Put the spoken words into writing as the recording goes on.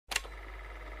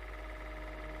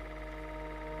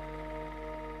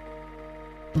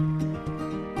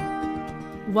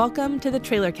Welcome to the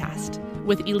Trailer Cast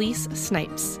with Elise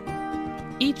Snipes.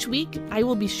 Each week, I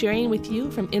will be sharing with you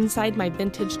from inside my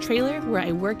vintage trailer where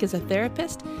I work as a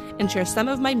therapist and share some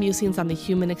of my musings on the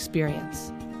human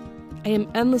experience. I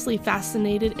am endlessly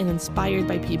fascinated and inspired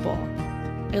by people.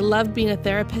 I love being a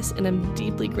therapist and am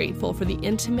deeply grateful for the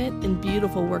intimate and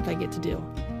beautiful work I get to do.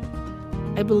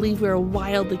 I believe we are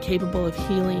wildly capable of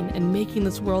healing and making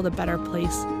this world a better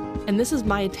place, and this is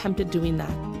my attempt at doing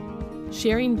that.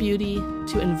 Sharing beauty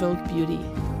to invoke beauty.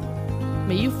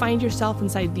 May you find yourself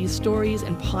inside these stories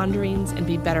and ponderings and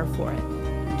be better for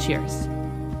it. Cheers.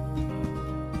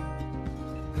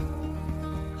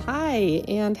 Hi,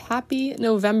 and happy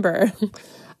November.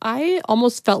 I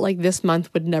almost felt like this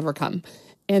month would never come.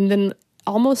 And then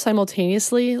almost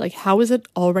simultaneously, how is it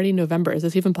already November? Is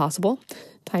this even possible?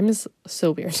 Time is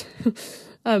so weird.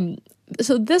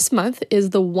 So this month is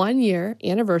the 1-year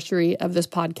anniversary of this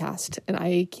podcast, and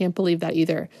I can't believe that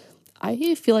either.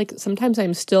 I feel like sometimes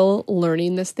I'm still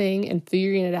learning this thing and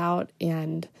figuring it out,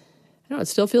 and I don't know, it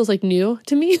still feels like new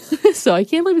to me. So I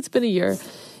can't believe it's been a year.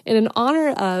 And in honor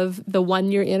of the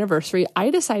 1-year anniversary, I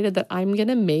decided that I'm going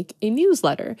to make a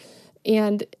newsletter,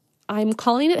 and I'm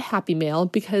calling it Happy Mail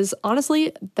because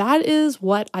honestly, that is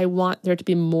what I want there to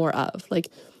be more of.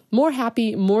 More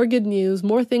happy, more good news,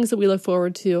 more things that we look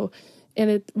forward to. And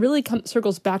it really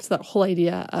circles back to that whole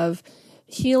idea of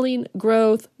healing,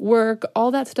 growth, work,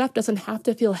 all that stuff doesn't have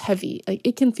to feel heavy.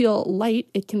 It can feel light,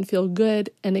 it can feel good,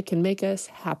 and it can make us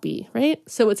happy, right?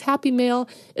 So it's Happy Mail.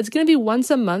 It's going to be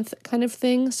once a month kind of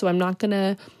thing. So I'm not going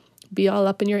to be all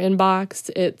up in your inbox.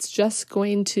 It's just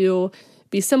going to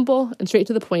be simple and straight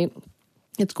to the point.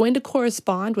 It's going to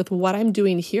correspond with what I'm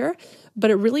doing here, but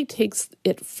it really takes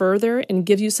it further and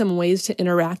gives you some ways to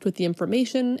interact with the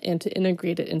information and to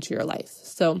integrate it into your life.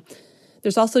 So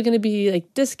there's also going to be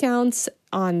discounts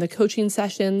on the coaching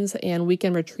sessions and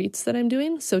weekend retreats that I'm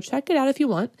doing. So check it out if you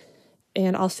want,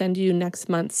 and I'll send you next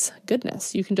month's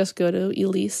goodness. You can just go to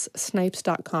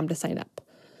elisesnipes.com to sign up.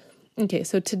 Okay,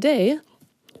 so today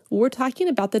we're talking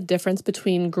about the difference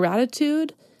between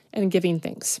gratitude and giving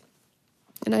thanks.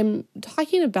 And I'm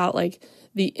talking about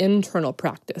the internal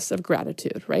practice of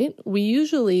gratitude, right? We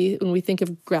usually, when we think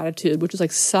of gratitude, which is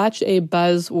such a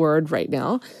buzzword right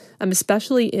now,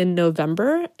 especially in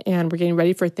November, and we're getting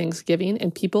ready for Thanksgiving,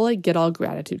 and people get all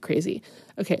gratitude crazy.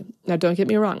 Okay, now don't get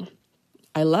me wrong.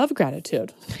 I love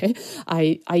gratitude. Okay,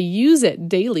 I use it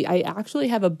daily. I actually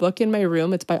have a book in my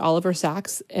room. It's by Oliver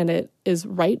Sacks, and it is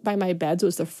right by my bed. So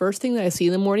it's the first thing that I see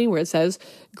in the morning where it says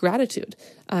gratitude.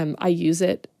 I use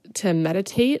it to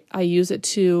meditate. I use it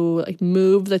to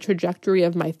move the trajectory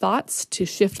of my thoughts, to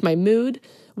shift my mood.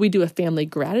 We do a family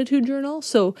gratitude journal.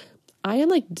 So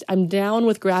I'm down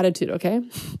with gratitude, okay?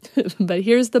 But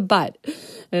here's the but,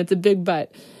 and it's a big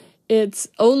but. It's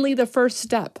only the first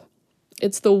step.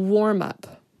 It's the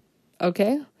warm-up,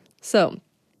 okay? So,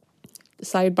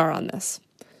 sidebar on this.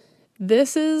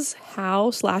 This is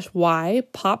how/why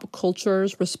pop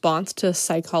culture's response to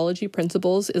psychology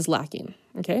principles is lacking,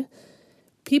 okay?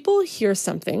 People hear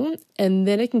something and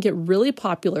then it can get really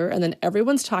popular and then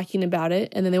everyone's talking about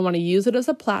it and then they want to use it as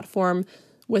a platform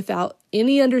without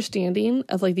any understanding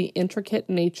of the intricate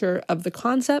nature of the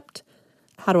concept,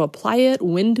 how to apply it,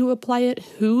 when to apply it,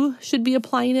 who should be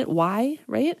applying it, why,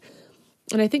 right?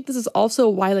 And I think this is also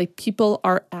why people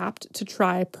are apt to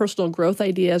try personal growth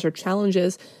ideas or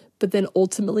challenges, but then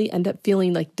ultimately end up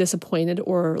feeling disappointed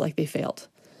or they failed.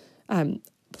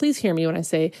 Please hear me when I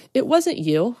say it wasn't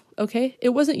you, okay? It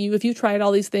wasn't you. If you tried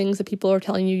all these things that people are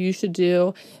telling you should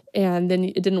do and then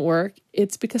it didn't work,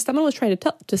 it's because someone was trying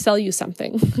to sell you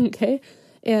something, okay?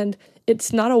 And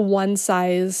it's not a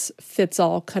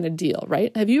one-size-fits-all kind of deal,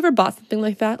 right? Have you ever bought something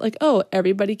like that? Oh,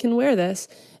 everybody can wear this.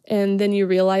 And then you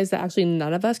realize that actually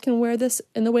none of us can wear this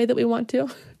in the way that we want to.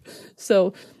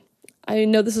 So I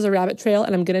know this is a rabbit trail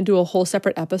and I'm going to do a whole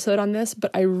separate episode on this,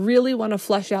 but I really want to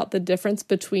flesh out the difference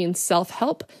between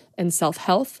self-help and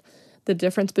self-health, the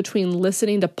difference between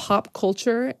listening to pop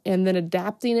culture and then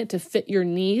adapting it to fit your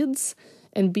needs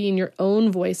and being your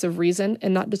own voice of reason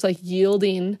and not just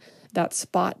yielding that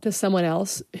spot to someone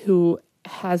else who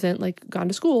hasn't gone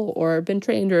to school or been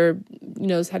trained or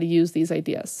knows how to use these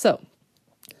ideas. So,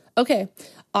 okay,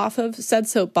 off of said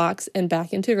soapbox and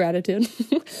back into gratitude.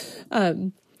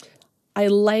 I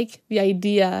like the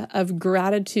idea of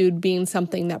gratitude being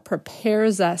something that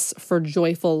prepares us for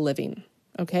joyful living,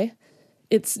 okay?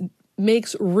 It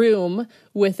makes room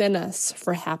within us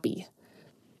for happy.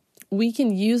 We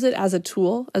can use it as a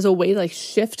tool, as a way to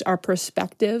shift our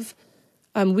perspective.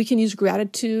 We can use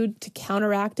gratitude to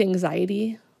counteract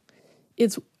anxiety.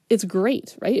 It's it's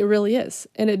great, right? It really is.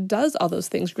 And it does all those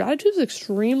things. Gratitude is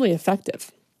extremely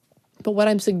effective. But what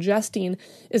I'm suggesting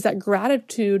is that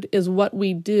gratitude is what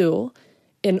we do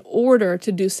in order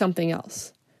to do something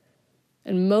else.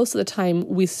 And most of the time,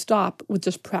 we stop with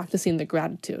just practicing the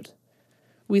gratitude.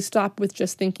 We stop with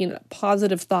just thinking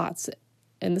positive thoughts.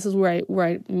 And this is where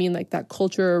I mean like that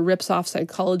culture rips off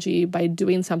psychology by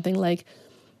doing something like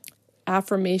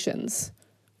affirmations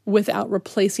without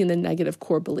replacing the negative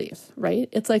core belief, right?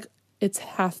 It's like it's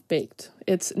half-baked.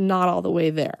 It's not all the way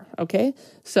there, okay?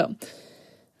 So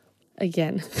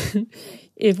again,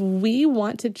 if we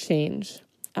want to change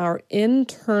our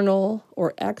internal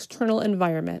or external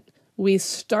environment, we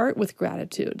start with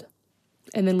gratitude,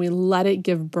 and then we let it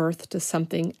give birth to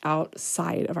something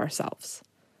outside of ourselves.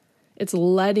 It's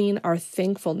letting our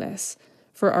thankfulness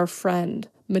for our friend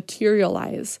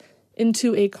materialize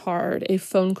into a card, a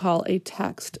phone call, a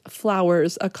text,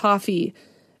 flowers, a coffee.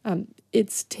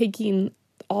 It's taking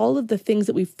all of the things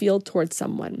that we feel towards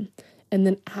someone and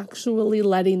then actually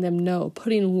letting them know,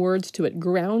 putting words to it,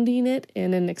 grounding it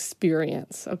in an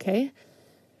experience, okay?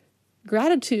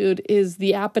 Gratitude is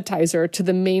the appetizer to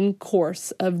the main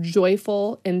course of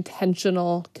joyful,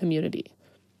 intentional community.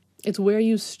 It's where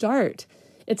you start.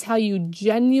 It's how you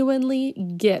genuinely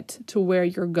get to where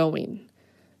you're going,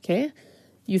 okay?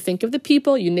 You think of the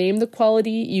people, you name the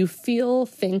quality, you feel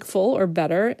thankful or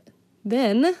better,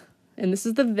 then, and this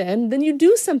is the then you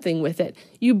do something with it.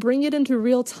 You bring it into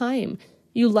real time.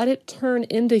 You let it turn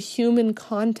into human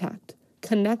contact,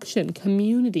 connection,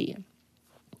 community.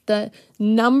 The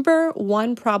number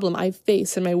one problem I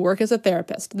face in my work as a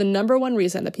therapist, the number one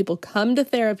reason that people come to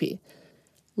therapy,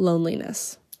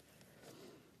 loneliness.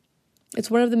 It's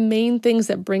one of the main things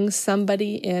that brings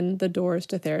somebody in the doors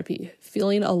to therapy.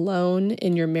 Feeling alone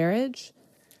in your marriage,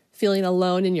 feeling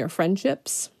alone in your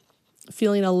friendships,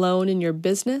 feeling alone in your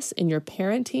business, in your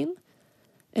parenting.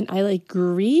 And I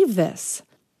grieve this.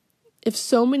 If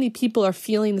so many people are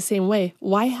feeling the same way,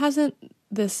 why hasn't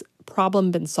this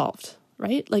problem been solved,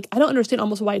 right? I don't understand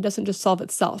almost why it doesn't just solve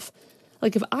itself.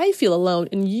 If I feel alone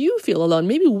and you feel alone,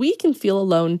 maybe we can feel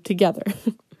alone together.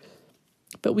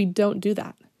 But we don't do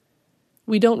that.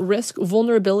 We don't risk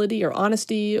vulnerability or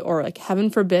honesty or, heaven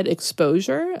forbid,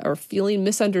 exposure or feeling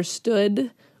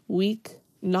misunderstood, weak,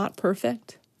 not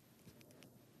perfect.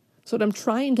 So what I'm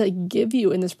trying to give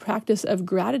you in this practice of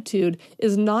gratitude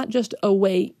is not just a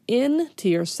way into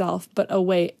yourself, but a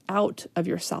way out of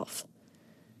yourself.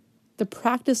 The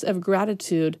practice of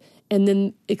gratitude and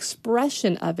then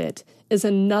expression of it is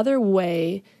another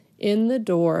way in the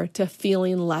door to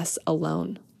feeling less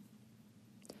alone.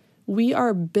 We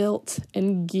are built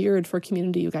and geared for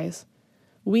community, you guys.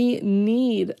 We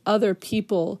need other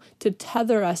people to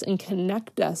tether us and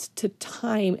connect us to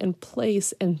time and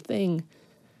place and thing.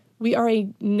 We are a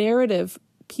narrative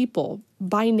people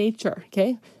by nature,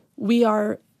 okay? We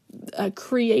are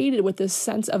created with this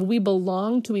sense of we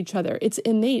belong to each other. It's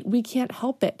innate. We can't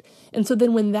help it. And so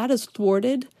then when that is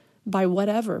thwarted by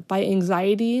whatever, by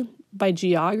anxiety, by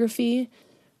geography,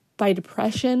 by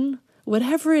depression,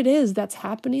 whatever it is that's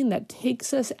happening that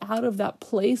takes us out of that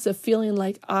place of feeling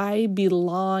like I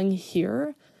belong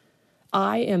here,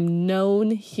 I am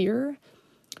known here,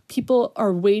 people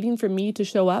are waiting for me to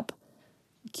show up,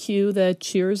 cue the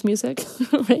Cheers music,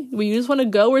 right? You just want to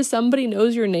go where somebody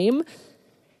knows your name.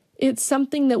 It's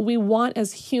something that we want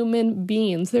as human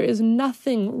beings. There is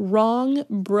nothing wrong,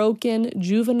 broken,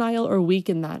 juvenile, or weak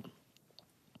in that.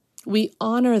 We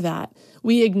honor that.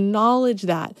 We acknowledge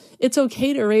that. It's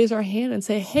okay to raise our hand and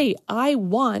say, hey, I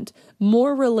want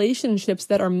more relationships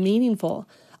that are meaningful.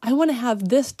 I want to have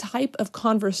this type of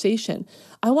conversation.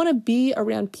 I want to be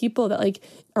around people that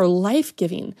are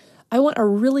life-giving. I want a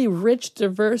really rich,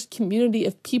 diverse community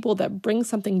of people that bring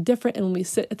something different. And when we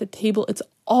sit at the table, it's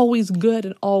always good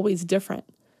and always different.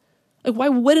 Why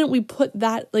wouldn't we put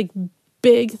that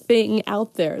big thing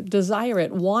out there, desire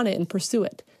it, want it, and pursue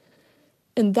it?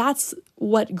 And that's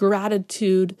what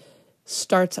gratitude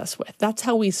starts us with. That's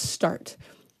how we start.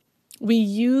 We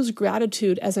use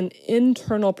gratitude as an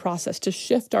internal process to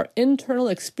shift our internal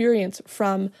experience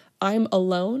from I'm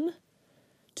alone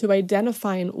to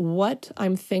identifying what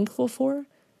I'm thankful for.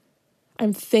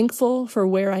 I'm thankful for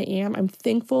where I am. I'm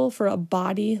thankful for a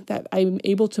body that I'm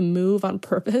able to move on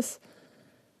purpose.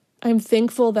 I'm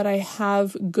thankful that I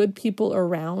have good people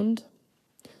around.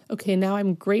 Okay, now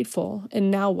I'm grateful. And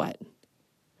now what?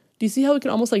 Do you see how it can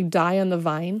almost die on the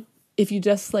vine? If you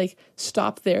just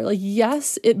stop there,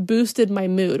 yes, it boosted my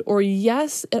mood, or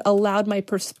yes, it allowed my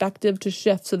perspective to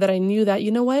shift so that I knew that,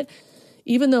 you know what?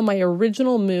 Even though my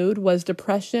original mood was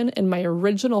depression and my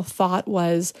original thought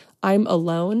was I'm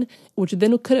alone, which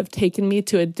then could have taken me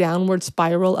to a downward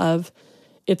spiral of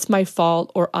it's my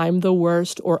fault, or I'm the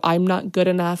worst, or I'm not good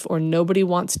enough, or nobody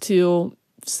wants to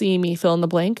see me, fill in the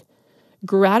blank.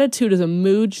 Gratitude is a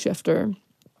mood shifter,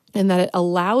 and that it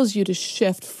allows you to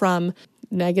shift from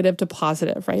negative to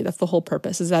positive, right? That's the whole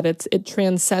purpose, is that it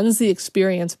transcends the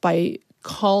experience by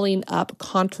calling up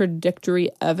contradictory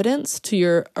evidence to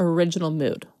your original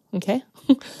mood, okay?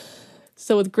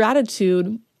 So with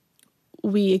gratitude,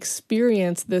 we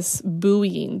experience this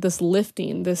buoying, this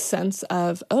lifting, this sense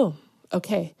of, oh,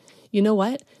 okay, you know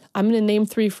what? I'm going to name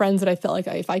 3 friends that I felt like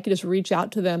if I could just reach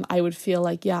out to them, I would feel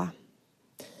like, yeah,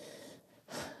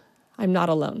 I'm not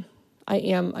alone. I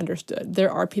am understood.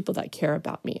 There are people that care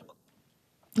about me.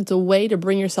 It's a way to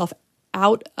bring yourself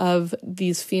out of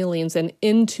these feelings and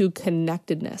into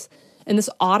connectedness. And this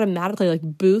automatically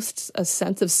boosts a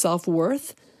sense of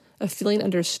self-worth, a feeling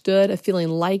understood, a feeling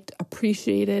liked,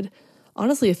 appreciated,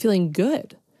 honestly, a feeling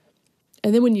good.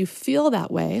 And then when you feel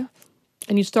that way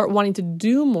and you start wanting to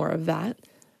do more of that,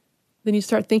 then you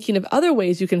start thinking of other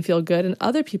ways you can feel good and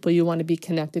other people you want to be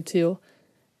connected to.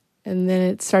 And then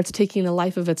it starts taking a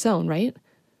life of its own, right?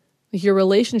 Your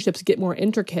relationships get more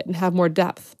intricate and have more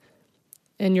depth.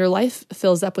 And your life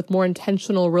fills up with more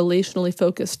intentional, relationally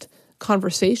focused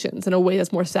conversations in a way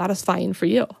that's more satisfying for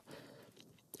you.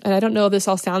 And I don't know if this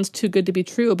all sounds too good to be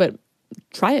true, but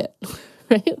try it,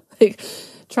 right?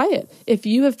 Try it. If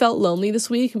you have felt lonely this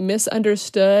week,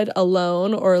 misunderstood,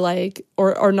 alone,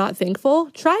 or not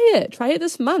thankful, try it. Try it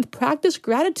this month. Practice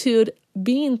gratitude,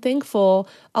 being thankful.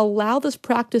 Allow this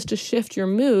practice to shift your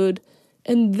mood,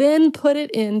 and then put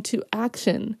it into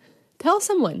action. Tell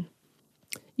someone.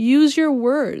 Use your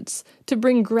words to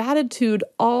bring gratitude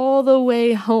all the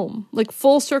way home,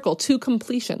 full circle to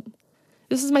completion.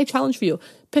 This is my challenge for you.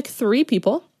 Pick 3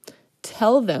 people.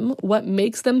 Tell them what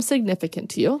makes them significant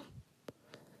to you.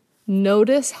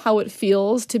 Notice how it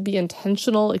feels to be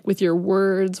intentional, with your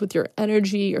words, with your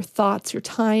energy, your thoughts, your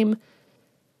time.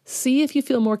 See if you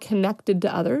feel more connected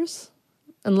to others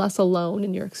and less alone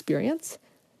in your experience.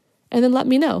 And then let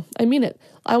me know. I mean it.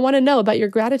 I want to know about your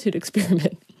gratitude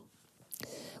experiment.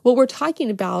 What we're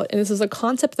talking about, and this is a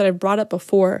concept that I've brought up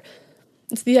before,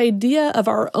 it's the idea of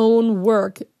our own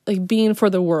work being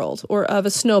for the world, or of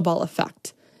a snowball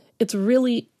effect. It's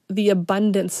really the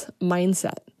abundance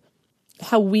mindset.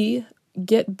 How we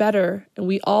get better and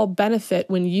we all benefit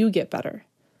when you get better.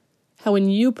 How when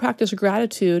you practice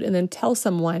gratitude and then tell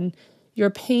someone, you're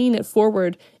paying it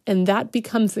forward, and that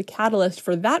becomes the catalyst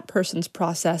for that person's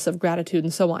process of gratitude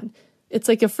and so on. It's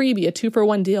like a freebie, a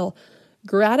 2-for-1 deal.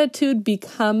 Gratitude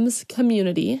becomes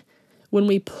community when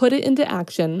we put it into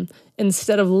action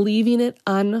instead of leaving it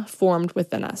unformed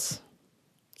within us.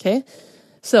 Okay?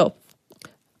 So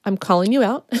I'm calling you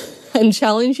out. I'm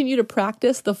challenging you to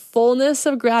practice the fullness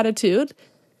of gratitude,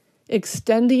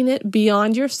 extending it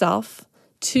beyond yourself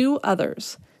to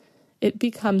others. It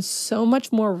becomes so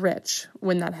much more rich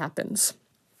when that happens.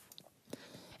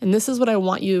 And this is what I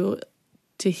want you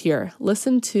to hear.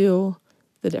 Listen to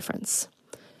the difference.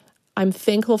 I'm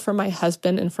thankful for my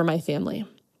husband and for my family.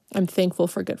 I'm thankful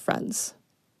for good friends.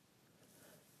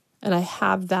 And I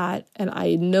have that, and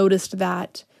I noticed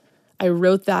that. I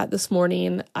wrote that this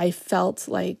morning. I felt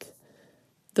like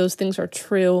those things are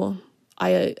true.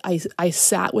 I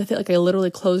sat with it. I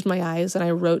literally closed my eyes and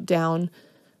I wrote down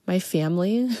my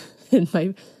family and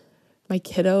my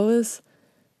kiddos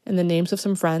and the names of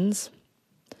some friends.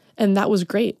 And that was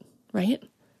great, right?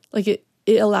 It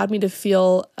allowed me to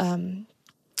feel a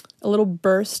little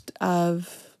burst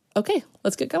of, okay,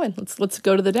 let's get going. Let's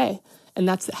go to the day. And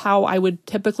that's how I would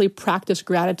typically practice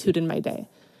gratitude in my day.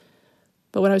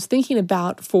 But what I was thinking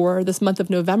about for this month of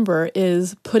November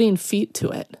is putting feet to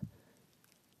it.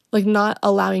 Not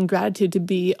allowing gratitude to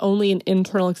be only an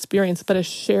internal experience, but a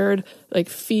shared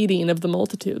feeding of the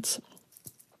multitudes.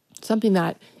 Something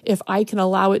that if I can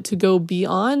allow it to go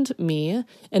beyond me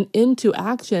and into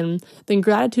action, then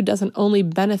gratitude doesn't only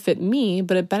benefit me,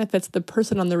 but it benefits the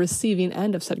person on the receiving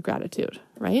end of said gratitude,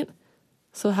 right?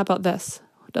 So how about this?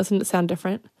 Doesn't it sound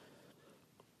different?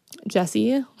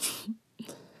 Jesse,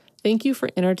 thank you for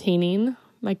entertaining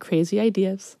my crazy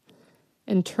ideas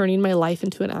and turning my life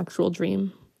into an actual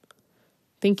dream.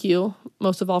 Thank you,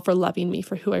 most of all, for loving me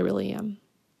for who I really am.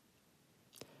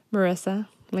 Marissa,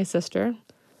 my sister,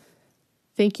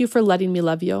 thank you for letting me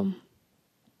love you,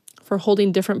 for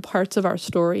holding different parts of our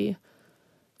story,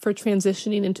 for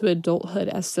transitioning into adulthood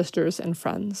as sisters and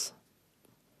friends.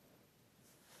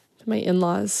 To my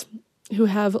in-laws, who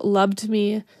have loved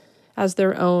me as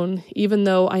their own, even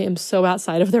though I am so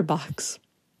outside of their box.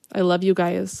 I love you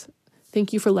guys.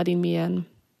 Thank you for letting me in.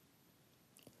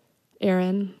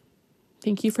 Aaron,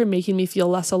 thank you for making me feel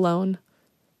less alone,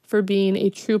 for being a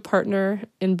true partner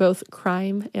in both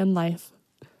crime and life.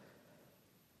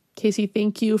 Casey,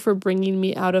 thank you for bringing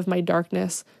me out of my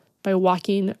darkness by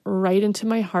walking right into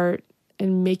my heart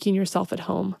and making yourself at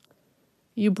home.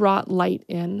 You brought light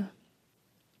in.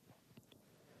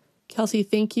 Kelsey,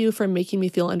 thank you for making me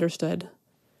feel understood,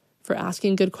 for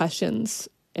asking good questions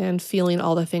and feeling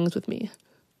all the things with me.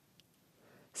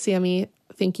 Sammy,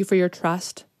 thank you for your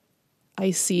trust.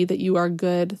 I see that you are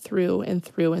good through and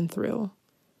through and through.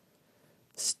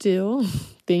 Stu,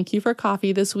 thank you for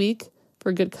coffee this week,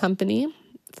 for good company,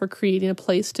 for creating a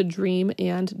place to dream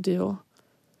and do.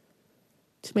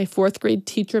 To my 4th grade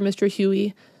teacher, Mr.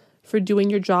 Huey, for doing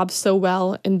your job so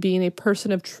well and being a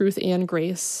person of truth and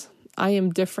grace. I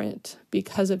am different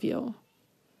because of you.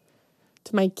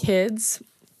 To my kids,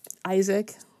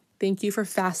 Isaac, thank you for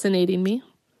fascinating me.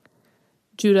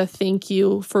 Judah, thank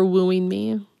you for wooing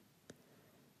me.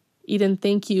 Eden,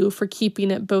 thank you for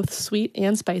keeping it both sweet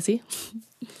and spicy.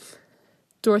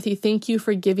 Dorothy, thank you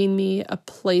for giving me a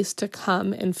place to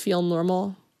come and feel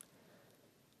normal.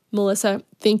 Melissa,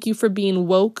 thank you for being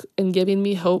woke and giving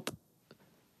me hope.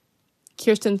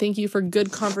 Kirsten, thank you for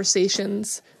good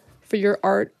conversations, for your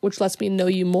art, which lets me know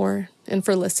you more, and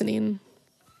for listening.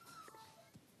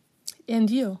 And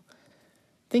you,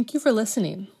 thank you for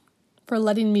listening, for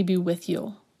letting me be with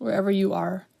you wherever you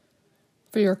are,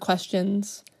 for your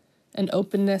questions and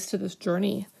openness to this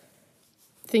journey.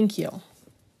 Thank you.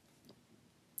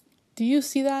 Do you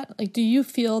see that? Do you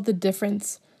feel the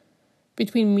difference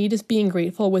between me just being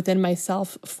grateful within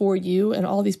myself for you and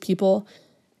all these people,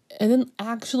 and then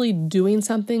actually doing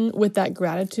something with that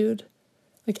gratitude?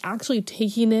 Actually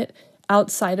taking it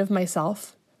outside of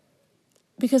myself?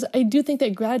 Because I do think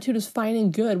that gratitude is fine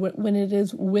and good when it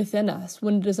is within us,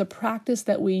 when it is a practice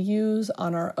that we use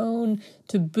on our own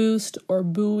to boost or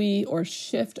buoy or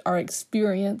shift our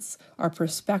experience, our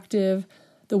perspective,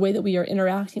 the way that we are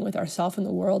interacting with ourselves and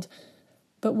the world.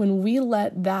 But when we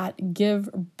let that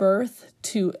give birth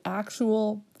to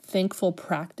actual thankful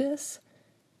practice,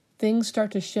 things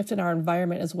start to shift in our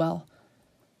environment as well.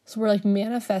 So we're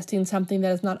manifesting something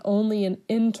that is not only an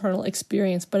internal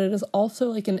experience, but it is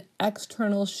also an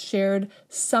external shared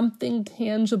something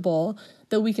tangible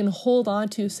that we can hold on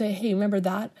to, say, hey, remember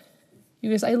that? You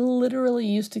guys, I literally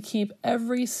used to keep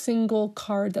every single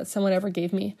card that someone ever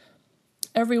gave me,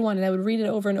 every one, and I would read it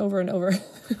over and over and over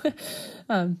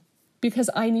because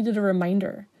I needed a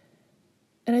reminder.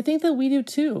 And I think that we do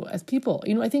too as people.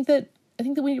 I think that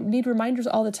we need reminders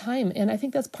all the time. And I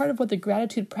think that's part of what the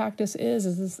gratitude practice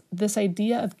is this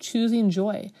idea of choosing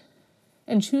joy.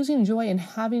 And choosing joy and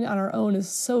having it on our own is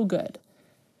so good.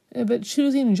 But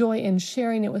choosing joy and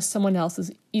sharing it with someone else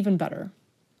is even better.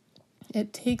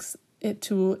 It takes it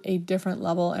to a different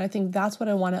level. And I think that's what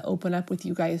I want to open up with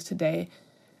you guys today.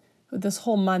 This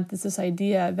whole month is this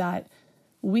idea that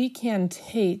we can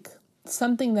take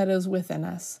something that is within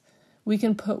us. We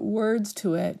can put words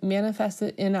to it, manifest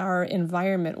it in our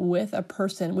environment with a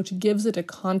person, which gives it a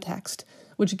context,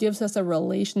 which gives us a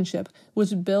relationship,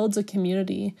 which builds a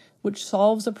community, which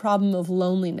solves a problem of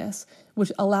loneliness,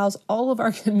 which allows all of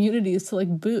our communities to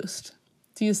boost.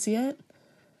 Do you see it?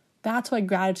 That's why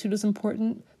gratitude is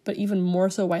important, but even more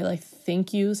so why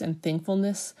thank yous and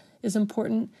thankfulness is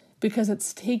important, because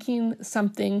it's taking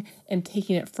something and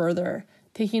taking it further,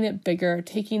 taking it bigger,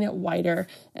 taking it wider,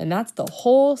 and that's the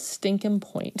whole stinking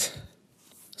point.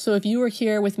 So if you were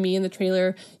here with me in the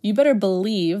trailer, you better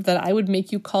believe that I would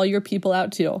make you call your people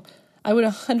out too. I would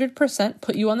 100%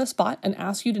 put you on the spot and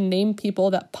ask you to name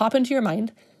people that pop into your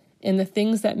mind and the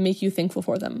things that make you thankful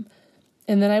for them.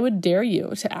 And then I would dare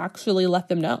you to actually let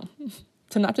them know,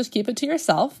 to not just keep it to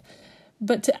yourself,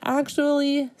 but to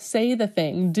actually say the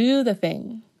thing, do the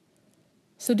thing.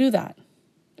 So do that.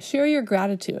 Share your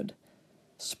gratitude.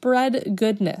 Spread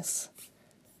goodness.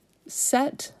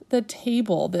 Set the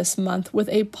table this month with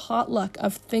a potluck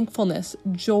of thankfulness,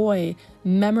 joy,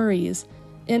 memories,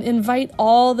 and invite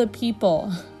all the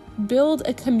people. Build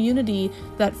a community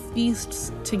that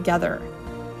feasts together.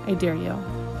 I dare you.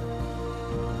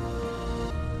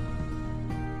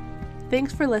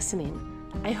 Thanks for listening.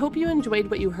 I hope you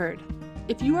enjoyed what you heard.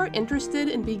 If you are interested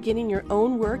in beginning your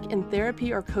own work in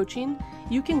therapy or coaching,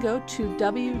 you can go to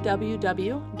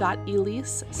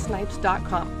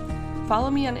www.elisesnipes.com. Follow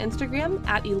me on Instagram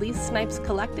at Elise Snipes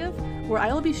Collective, where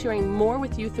I will be sharing more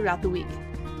with you throughout the week.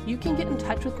 You can get in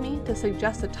touch with me to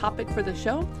suggest a topic for the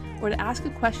show or to ask a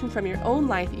question from your own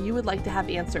life you would like to have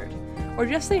answered. Or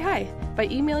just say hi by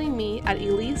emailing me at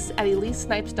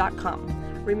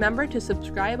elise@elisesnipes.com. Remember to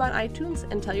subscribe on iTunes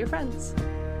and tell your friends.